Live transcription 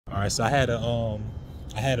right, so I had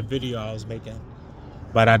a video I was making,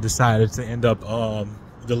 but I decided to end up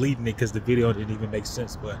deleting it because the video didn't even make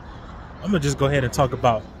sense. But I'm gonna just go ahead and talk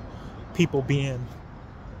about people being,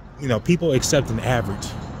 people accepting average.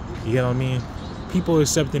 You know what I mean? People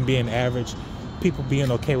accepting being average, people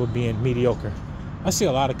being okay with being mediocre. I see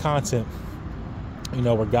a lot of content,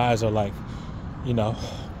 where guys are like,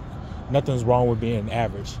 nothing's wrong with being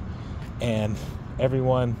average, and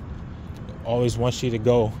everyone always wants you to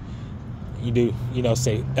go,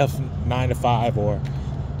 say F 9 to 5, or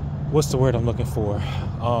what's the word I'm looking for?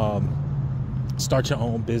 Start your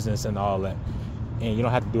own business and all that. And you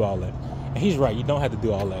don't have to do all that. And he's right, you don't have to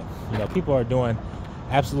do all that. People are doing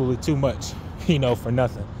absolutely too much, for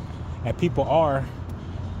nothing. And people are,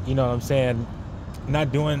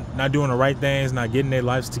 not doing the right things, not getting their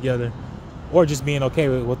lives together, or just being okay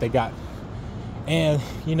with what they got. And,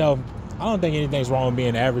 I don't think anything's wrong with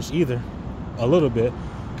being average either, a little bit,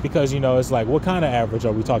 because, it's like, what kind of average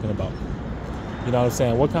are we talking about? You know what I'm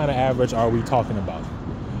saying? What kind of average are we talking about?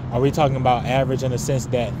 Are we talking about average in the sense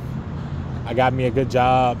that I got me a good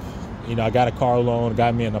job, I got a car loan,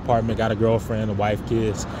 got me an apartment, got a girlfriend, a wife,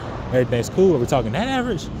 kids, everything's cool? Are we talking that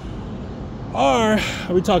average? Or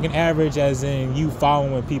are we talking average as in you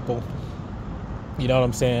following people? You know what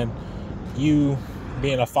I'm saying? You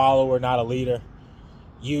being a follower, not a leader.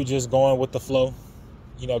 You just going with the flow,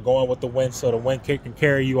 going with the wind, so the wind can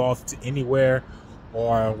carry you off to anywhere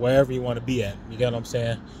or wherever you want to be at. You get what I'm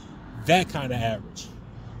saying? That kind of average,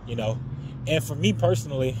 And for me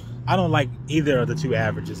personally, I don't like either of the two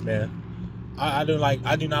averages, man. I do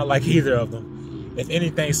not like either of them. If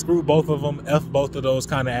anything, screw both of them. F both of those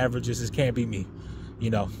kind of averages. It can't be me,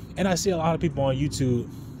 And I see a lot of people on YouTube,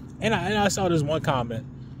 and I saw this one comment.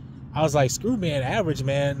 I was like, screw being average,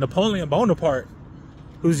 man. Napoleon Bonaparte,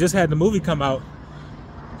 who's just had the movie come out,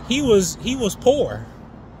 he was poor.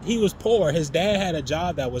 He was poor. His dad had a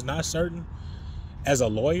job that was not certain as a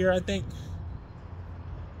lawyer, I think.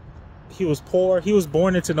 He was poor. He was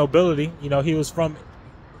born into nobility. He was from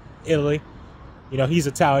Italy. He's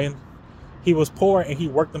Italian. He was poor, and he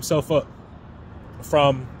worked himself up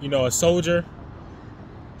from, a soldier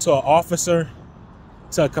to an officer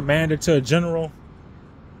to a commander to a general,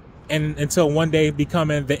 and until one day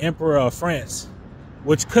becoming the emperor of France,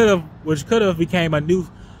 which could have became a new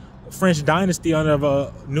French dynasty under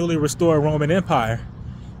a newly restored Roman Empire.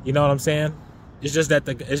 You know what I'm saying? It's just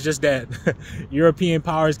that European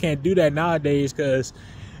powers can't do that nowadays, because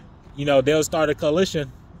they'll start a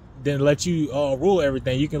coalition, then let you rule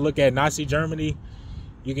everything. You can look at Nazi Germany,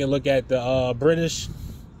 you can look at the British,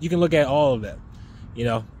 you can look at all of that,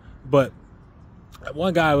 But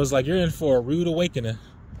one guy was like, "You're in for a rude awakening."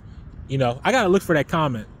 I gotta look for that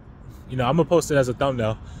comment. I'm gonna post it as a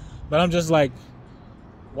thumbnail. But I'm just like,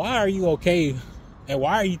 why are you okay? And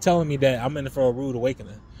why are you telling me that I'm in for a rude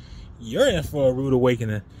awakening? You're in for a rude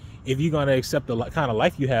awakening if you're gonna accept the kind of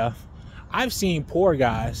life you have. I've seen poor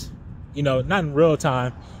guys, not in real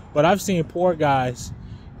time, but I've seen poor guys,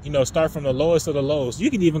 start from the lowest of the lows.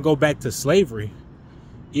 You can even go back to slavery,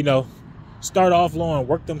 start off low and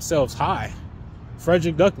work themselves high.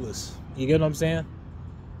 Frederick Douglass, you get what I'm saying?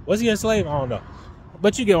 Was he a slave? I don't know.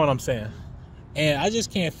 But you get what I'm saying. And I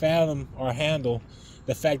just can't fathom or handle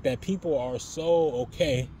the fact that people are so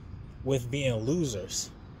okay with being losers.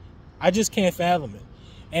 I just can't fathom it.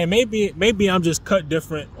 And maybe I'm just cut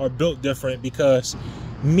different or built different, because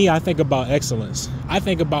me, I think about excellence. I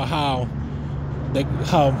think about how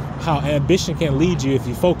ambition can lead you if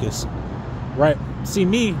you focus, right? See,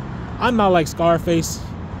 me, I'm not like Scarface.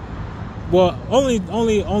 Well,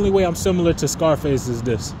 only way I'm similar to Scarface is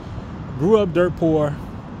this: grew up dirt poor.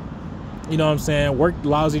 You know what I'm saying? Worked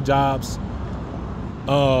lousy jobs.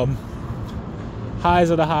 Highs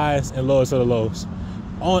of the highs and lows of the lows.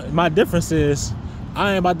 My difference is,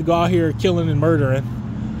 I ain't about to go out here killing and murdering.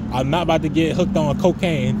 I'm not about to get hooked on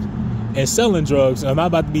cocaine and selling drugs. I'm not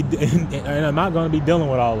about to be, and I'm not going to be dealing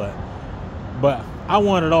with all that. But I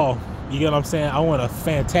want it all. You get what I'm saying? I want a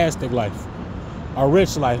fantastic life, a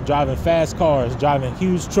rich life, driving fast cars, driving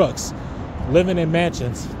huge trucks, living in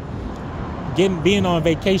mansions, being on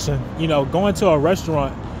vacation. Going to a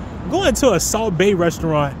restaurant, going to a Salt Bay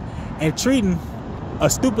restaurant, and treating a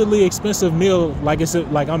stupidly expensive meal like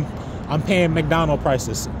I'm paying McDonald's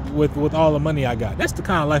prices with all the money I got. That's the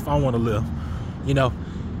kind of life I want to live,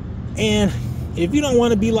 And if you don't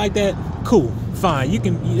want to be like that, cool, fine. You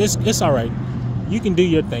can. It's all right. You can do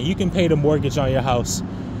your thing. You can pay the mortgage on your house.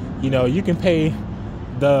 You can pay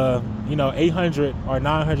the $800 or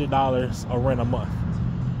 $900 a rent a month.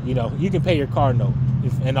 You can pay your car note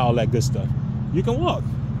and all that good stuff. You can walk.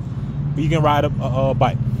 You can ride a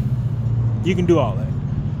bike. You can do all that.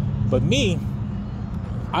 But me,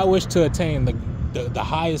 I wish to attain the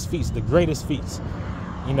highest feats, the greatest feats.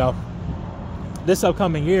 You know, this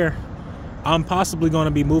upcoming year, I'm possibly going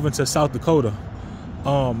to be moving to South Dakota.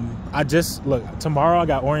 Tomorrow I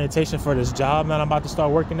got orientation for this job that I'm about to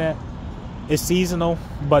start working at. It's seasonal,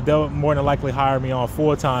 but they'll more than likely hire me on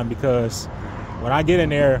full time, because when I get in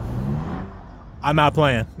there, I'm not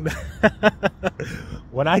playing.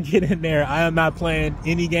 When I get in there, I am not playing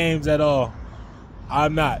any games at all.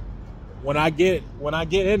 I'm not. When I get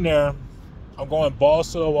in there, I'm going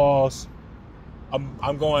balls to the walls.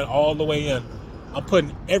 I'm going all the way in. I'm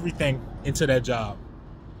putting everything into that job.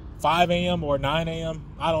 5 a.m. or 9 a.m.,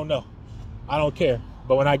 I don't know. I don't care.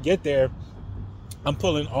 But when I get there, I'm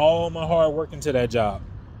pulling all my hard work into that job.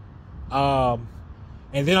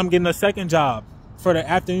 And then I'm getting a second job for the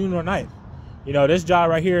afternoon or night. You know, this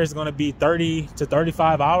job right here is going to be 30 to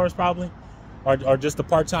 35 hours probably, or just a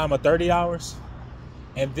part-time of 30 hours.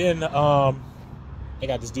 And then I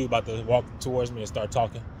got this dude about to walk towards me and start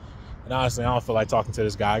talking. And honestly, I don't feel like talking to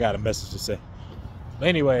this guy. I got a message to say. But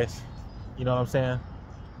anyways, you know what I'm saying?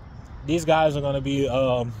 These guys are going to be,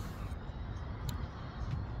 what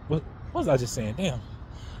was I just saying? Damn.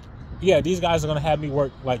 Yeah, these guys are going to have me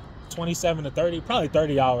work like 27 to 30, probably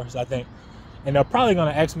 30 hours, I think. And they're probably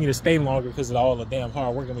going to ask me to stay longer because of all the damn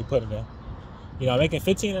hard work I'm going to be putting in. You know, making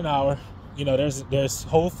 $15 an hour. You know, there's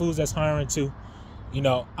Whole Foods that's hiring too. You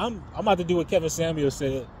know, I'm about to do what Kevin Samuel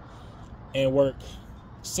said and work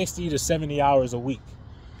 60 to 70 hours a week.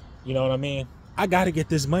 You know what I mean? I got to get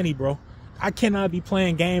this money, bro. I cannot be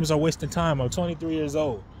playing games or wasting time. I'm 23 years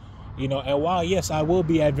old. You know, and while, yes, I will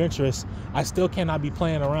be adventurous, I still cannot be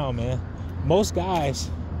playing around, man. Most guys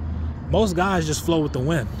just flow with the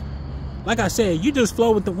wind. Like I said, you just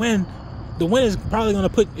flow with the wind. The wind is probably going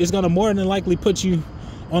to more than likely put you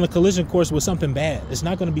on a collision course with something bad. It's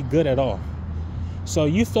not going to be good at all. So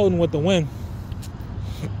you floating with the wind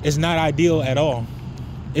is not ideal at all.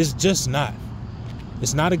 It's just not.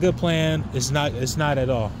 It's not a good plan. It's not at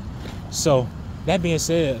all. So that being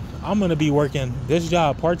said, I'm going to be working this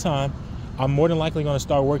job part-time. I'm more than likely going to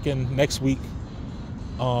start working next week.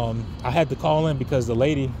 I had to call in because the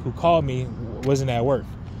lady who called me wasn't at work.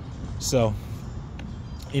 So,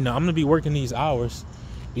 you know, I'm going to be working these hours,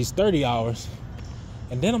 these 30 hours.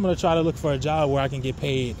 And then I'm going to try to look for a job where I can get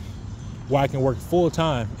paid, where I can work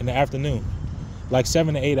full-time in the afternoon, like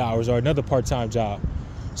 7 to 8 hours, or another part-time job.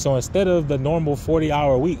 So instead of the normal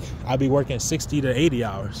 40-hour week, I'll be working 60 to 80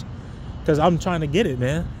 hours. Because I'm trying to get it,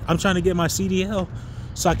 man. I'm trying to get my CDL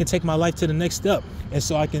so I can take my life to the next step. And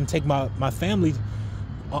so I can take my family,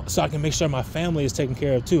 so I can make sure my family is taken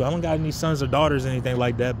care of too. I don't got any sons or daughters or anything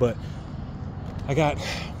like that, but I got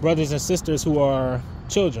brothers and sisters who are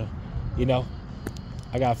children, you know.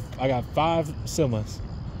 I got 5 siblings,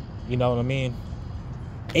 you know what I mean?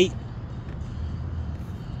 8,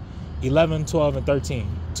 11, 12, and 13.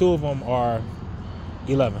 2 of them are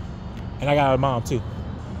 11. And I got a mom too.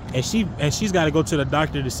 And she's got to go to the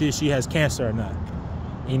doctor to see if she has cancer or not,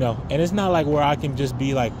 you know. And it's not like where I can just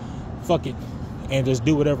be like, fuck it, and just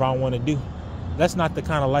do whatever I want to do. That's not the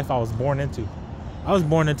kind of life I was born into. I was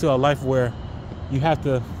born into a life where you have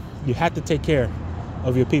to take care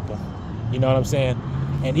of your people. You know what I'm saying?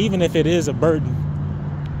 And even if it is a burden,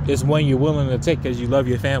 it's one you're willing to take because you love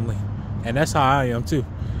your family. And that's how I am too.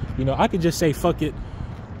 You know, I could just say fuck it,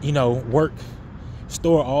 you know, work,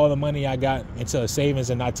 store all the money I got into a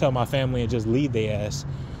savings and not tell my family and just leave their ass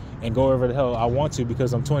and go wherever the hell I want to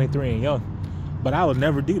because I'm 23 and young. But I would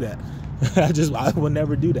never do that. I would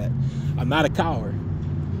never do that. I'm not a coward.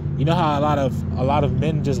 You know how a lot of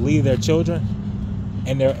men just leave their children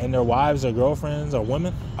and their wives or girlfriends or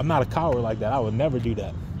women? I'm not a coward like that. I would never do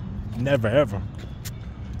that. Never, ever.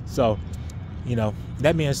 So, you know,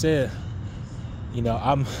 that being said, you know,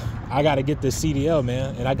 I got to get this CDL,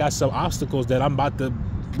 man. And I got some obstacles that I'm about to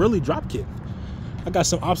really drop kick. I got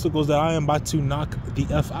some obstacles that I am about to knock the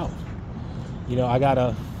F out. You know, I got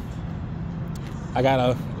a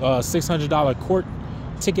 $600 court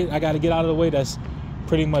ticket I got to get out of the way that's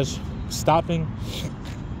pretty much stopping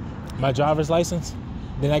my driver's license.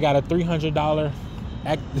 Then I got a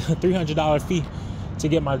 $300 fee to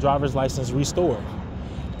get my driver's license restored.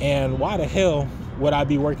 And why the hell would I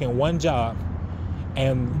be working one job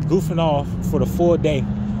and goofing off for the full day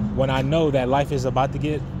when I know that life is about to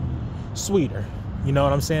get sweeter? You know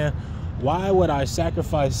what I'm saying? Why would I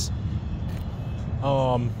sacrifice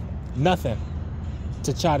nothing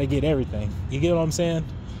to try to get everything? You get what I'm saying?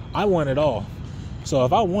 I want it all. So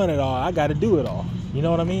if I want it all, I got to do it all. You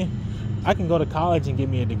know what I mean? I can go to college and get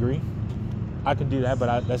me a degree. I can do that,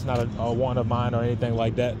 but that's not a want of mine or anything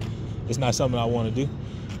like that. It's not something I want to do.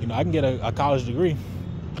 You know, I can get a college degree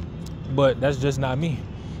But that's just not me.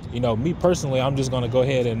 You know, me personally, I'm just gonna go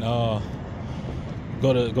ahead and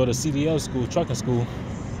go to CDL school, trucking school,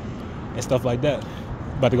 and stuff like that.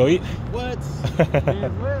 About to go eat? What?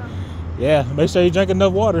 Yeah, make sure you drink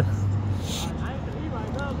enough water. I ain't gonna eat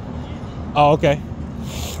right now. Oh, okay.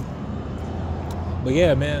 But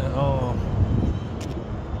yeah, man,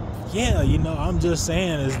 yeah, you know, I'm just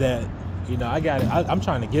saying is that, you know, I got it. I'm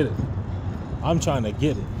trying to get it. I'm trying to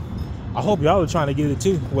get it. I hope y'all are trying to get it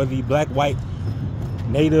too, whether you black, white,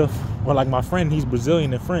 native, or like my friend, he's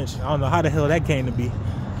Brazilian and French. I don't know how the hell that came to be,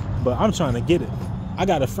 but I'm trying to get it. I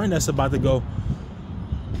got a friend that's about to go.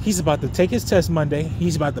 He's about to take his test Monday.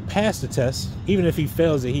 He's about to pass the test. Even if he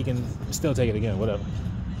fails it, he can still take it again, whatever.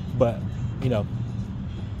 But, you know,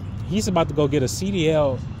 he's about to go get a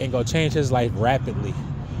CDL and go change his life rapidly.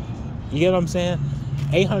 You get what I'm saying?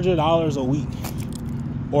 $800 a week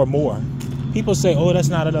or more. People say, oh, that's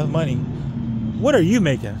not enough money. What are you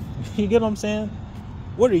making? You get what I'm saying?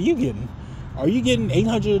 What are you getting? Are you getting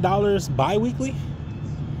 $800 bi-weekly?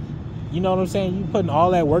 You know what I'm saying? You putting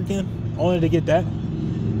all that work in only to get that?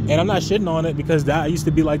 And I'm not shitting on it because that used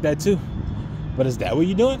to be like that too. But is that what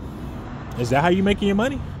you're doing? Is that how you making your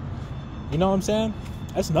money? You know what I'm saying?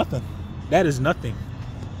 That's nothing. That is nothing.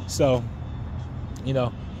 So, you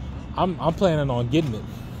know, I'm planning on getting it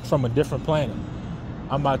from a different planet.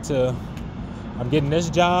 I'm getting this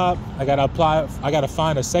job. I gotta apply. I gotta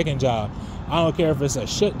find a second job. I don't care if it's a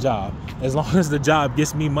shit job. As long as the job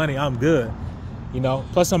gets me money, I'm good. You know.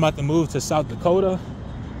 Plus, I'm about to move to South Dakota.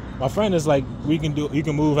 My friend is like, you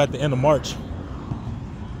can move at the end of March.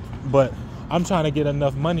 But I'm trying to get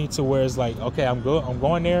enough money to where it's like, okay, I'm good. I'm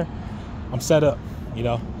going there. I'm set up. You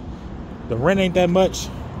know, the rent ain't that much.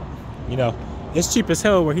 You know, it's cheap as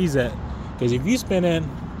hell where he's at. Because if you spend in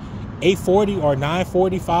 $840 or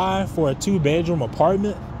 $945 for a 2-bedroom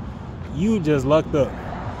apartment, you just lucked up.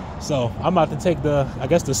 So I'm about to take the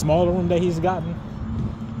smaller room that he's gotten,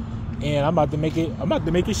 and I'm about to make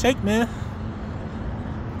it shake, man.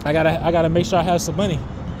 I gotta make sure I have some money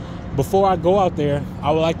before I go out there. I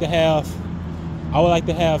would like to have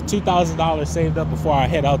 $2,000 saved up before I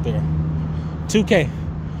head out there. $2K.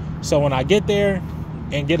 So when I get there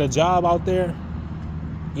and get a job out there,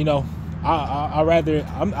 you know, I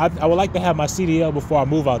would like to have my CDL before I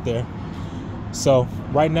move out there. So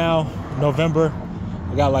right now, November,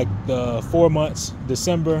 I got like the 4 months: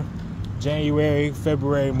 December, January,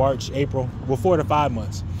 February, March, April. Well, 4 to 5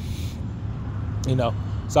 months. You know,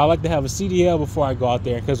 so I like to have a CDL before I go out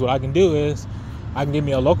there, because what I can do is I can get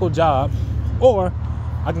me a local job, or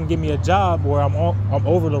I can get me a job where I'm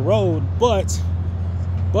over the road, but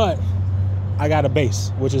I got a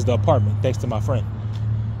base, which is the apartment, thanks to my friend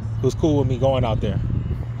who's cool with me going out there.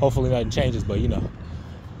 Hopefully nothing changes, but you know.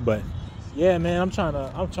 But yeah, man, I'm trying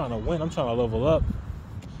to win. I'm trying to level up.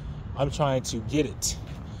 I'm trying to get it.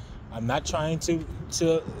 I'm not trying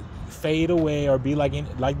to fade away or be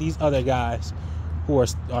like these other guys who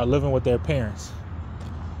are living with their parents,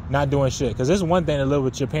 not doing shit. Because it's one thing to live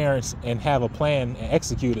with your parents and have a plan and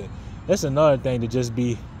execute it. It's another thing to just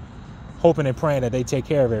be hoping and praying that they take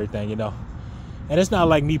care of everything, you know. And it's not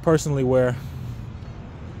like me personally where,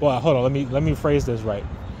 well, hold on, let me phrase this right.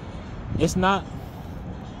 It's not,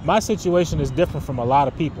 my situation is different from a lot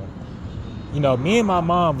of people. You know, me and my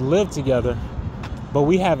mom live together, but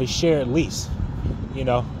we have a shared lease, you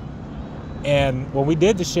know. And when we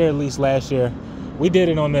did the shared lease last year, we did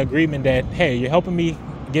it on the agreement that, hey, you're helping me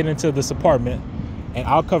get into this apartment and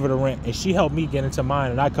I'll cover the rent, and she helped me get into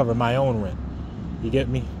mine and I cover my own rent. You get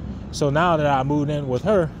me? So now that I moved in with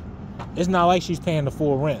her, it's not like she's paying the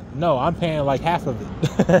full rent. No, I'm paying like half of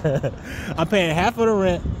it. I'm paying half of the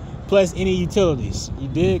rent plus any utilities. You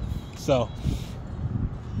dig? So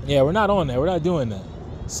yeah, we're not on that. We're not doing that.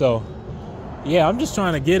 So yeah, I'm just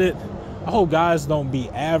trying to get it. I hope guys don't be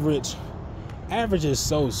average. Average is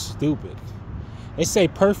so stupid. They say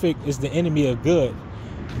perfect is the enemy of good,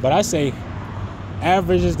 but I say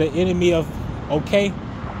average is the enemy of okay,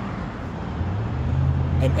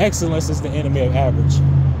 and excellence is the enemy of average.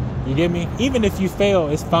 You get me? Even if you fail,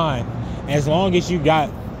 it's fine, as long as you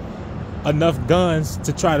got enough guns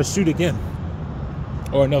to try to shoot again,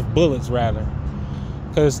 or enough bullets rather.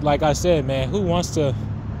 Because like I said, man, who wants to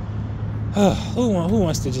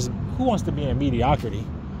be in mediocrity?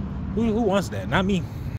 Who wants that? Not me.